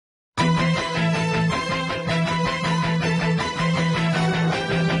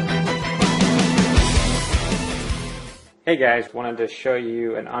Hey guys, wanted to show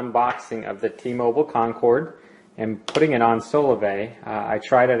you an unboxing of the T-Mobile Concord and putting it on Solavei. I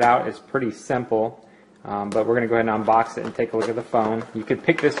tried it out, it's pretty simple, but we're going to go ahead and unbox it and take a look at the phone. You could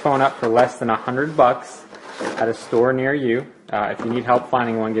pick this phone up for less than $100 at a store near you. If you need help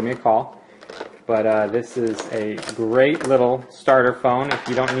finding one, give me a call. But this is a great little starter phone. If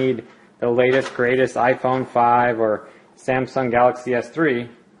you don't need the latest, greatest iPhone 5 or Samsung Galaxy S3,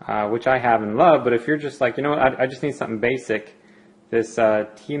 which I have and love, but if you're just like, you know what, I just need something basic, this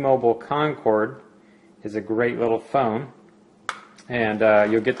T-Mobile Concord is a great little phone. And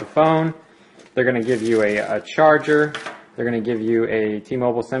you'll get the phone, they're going to give you a charger, they're going to give you a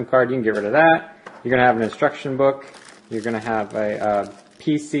T-Mobile SIM card, you can get rid of that. You're going to have an instruction book, you're going to have a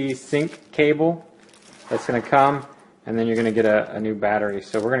PC sync cable that's going to come, and then you're going to get a new battery.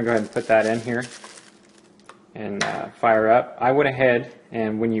 So we're going to go ahead and put that in here and fire up. I went ahead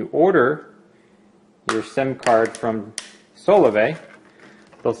and when you order your SIM card from Solavei,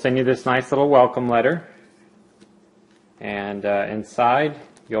 they'll send you this nice little welcome letter, and inside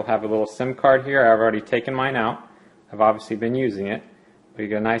you'll have a little SIM card here. I've already taken mine out. I've obviously been using it, but you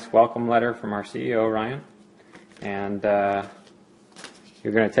get a nice welcome letter from our CEO, Ryan, and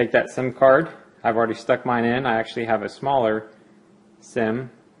you're going to take that SIM card. I've already stuck mine in. I actually have a smaller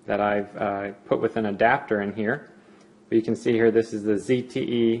SIM that I've put with an adapter in here. But you can see here, this is the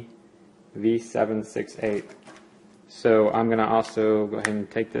ZTE V768. So I'm going to also go ahead and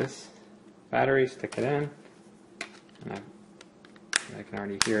take this battery, stick it in, and I can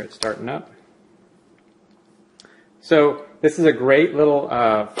already hear it starting up. So this is a great little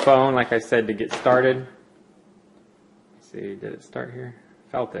phone, like I said, to get started. Let's see, did it start here?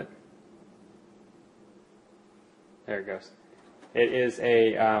 Felt it. There it goes. It is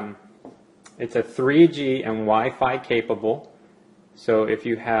it's a 3G and Wi-Fi capable. So if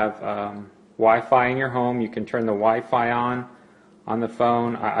you have Wi-Fi in your home, you can turn the Wi-Fi on the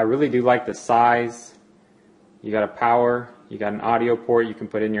phone. I really do like the size. You got a power, you got an audio port you can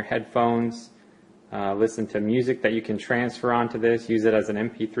put in your headphones, listen to music that you can transfer onto this, use it as an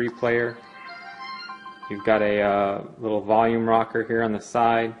MP3 player. You've got a little volume rocker here on the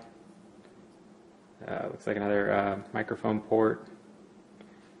side. Looks like another microphone port.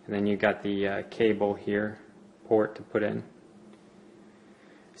 And then you've got the cable here, port to put in.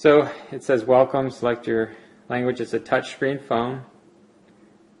 So it says welcome, select your language. It's a touchscreen phone.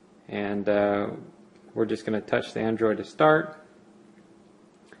 And we're just going to touch the Android to start.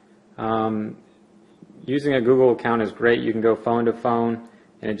 Using a Google account is great. You can go phone to phone,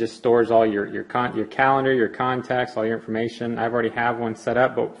 and it just stores all your calendar, your contacts, all your information. I've already have one set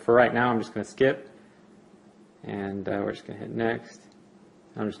up, but for right now I'm just going to skip. And we're just going to hit next.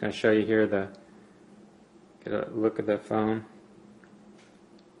 I'm just going to show you here get a look at the phone.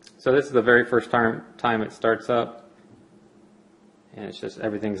 So this is the very first time it starts up, and it's just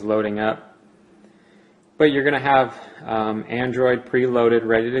everything's loading up. But you're going to have Android preloaded,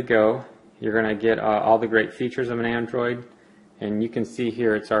 ready to go. You're going to get all the great features of an Android, and you can see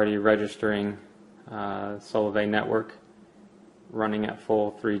here it's already registering Solavei network running at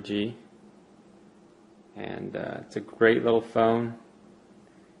full 3G. And it's a great little phone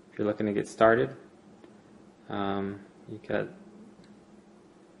if you're looking to get started. You got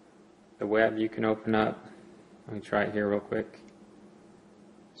the web you can open up. Let me try it here real quick.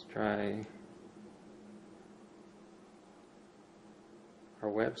 Let's try our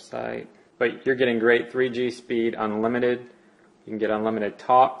website. But you're getting great 3G speed, unlimited. You can get unlimited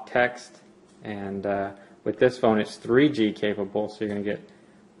talk, text, and with this phone it's 3G capable, so you're going to get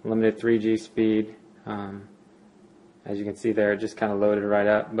unlimited 3G speed. As you can see there, it just kind of loaded right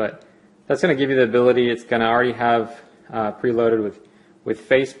up, but that's going to give you the ability. It's going to already have preloaded with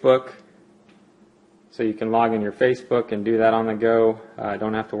Facebook, so you can log in your Facebook and do that on the go.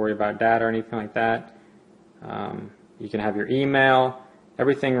 Don't have to worry about data or anything like that. You can have your email,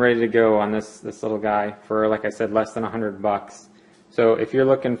 everything ready to go on this little guy for, like I said, less than $100. So if you're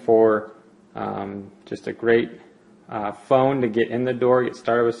looking for just a great phone to get in the door, get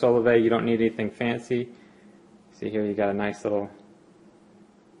started with Solavei, you don't need anything fancy. See here, you got a nice little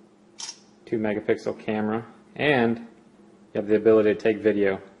 2 megapixel camera, and you have the ability to take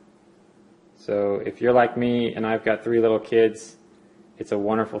video. So if you're like me and I've got 3 little kids, it's a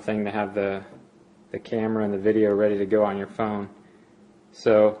wonderful thing to have the camera and the video ready to go on your phone.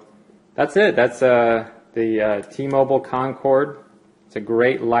 So that's it. That's the T-Mobile Concord. It's a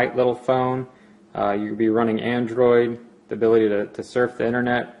great light little phone. You'll be running Android, the ability to surf the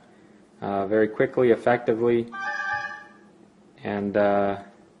internet very quickly, effectively. And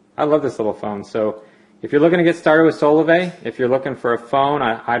I love this little phone. So if you're looking to get started with Solavei, if you're looking for a phone,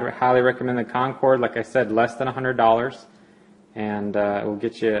 I'd highly recommend the Concord. Like I said, less than $100. and we'll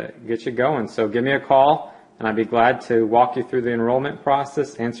get you going. So give me a call, and I'd be glad to walk you through the enrollment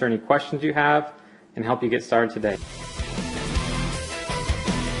process, answer any questions you have, and help you get started today.